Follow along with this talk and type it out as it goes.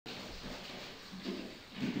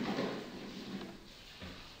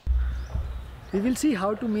We will see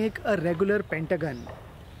how to make a regular pentagon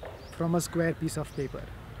from a square piece of paper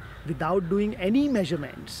without doing any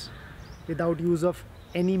measurements, without use of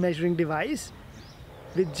any measuring device.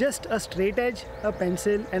 With just a straight edge, a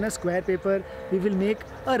pencil and a square paper, we will make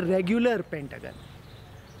a regular pentagon.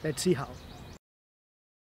 Let's see how.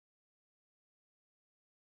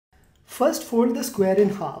 First, fold the square in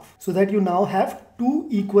half so that you now have two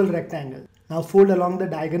equal rectangles. Now fold along the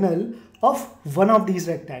diagonal of one of these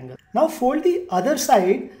rectangles. Now fold the other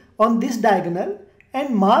side on this diagonal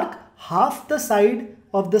and mark half the side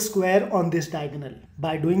of the square on this diagonal.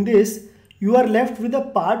 By doing this, you are left with a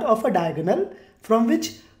part of a diagonal from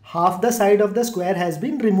which half the side of the square has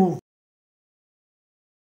been removed.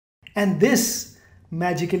 And this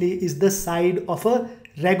magically is the side of a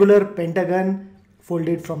regular pentagon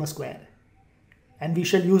folded from a square. And we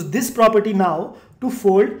shall use this property now to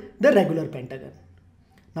fold the regular pentagon.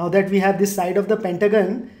 Now that we have this side of the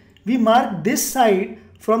pentagon, we mark this side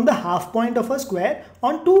from the half point of a square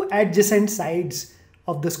on two adjacent sides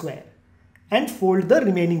of the square and fold the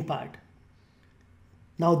remaining part.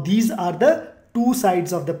 Now these are the two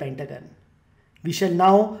sides of the pentagon. We shall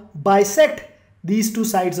now bisect these two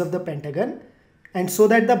sides of the pentagon, and so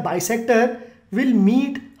that the bisector will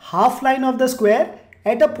meet half line of the square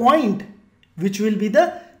at a point which will be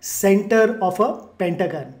the center of a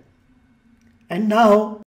pentagon. And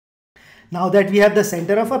now that we have the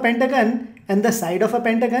center of a pentagon and the side of a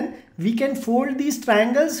pentagon, we can fold these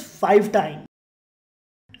triangles 5 times.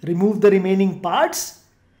 Remove the remaining parts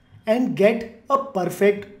and get a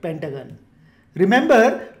perfect pentagon.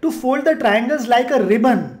 Remember to fold the triangles like a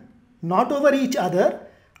ribbon, not over each other.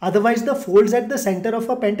 Otherwise the folds at the center of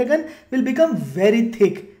a pentagon will become very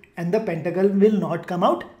thick and the pentagon will not come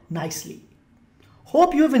out nicely.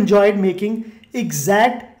 Hope you have enjoyed making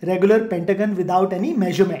exact regular pentagon without any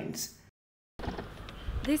measurements.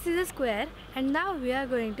 This is a square and now we are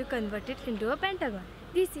going to convert it into a pentagon.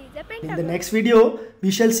 This is a pentagon. In the next video,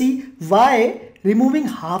 we shall see why removing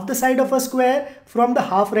half the side of a square from the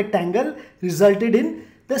half rectangle resulted in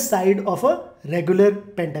the side of a regular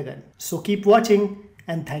pentagon. So keep watching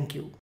and thank you.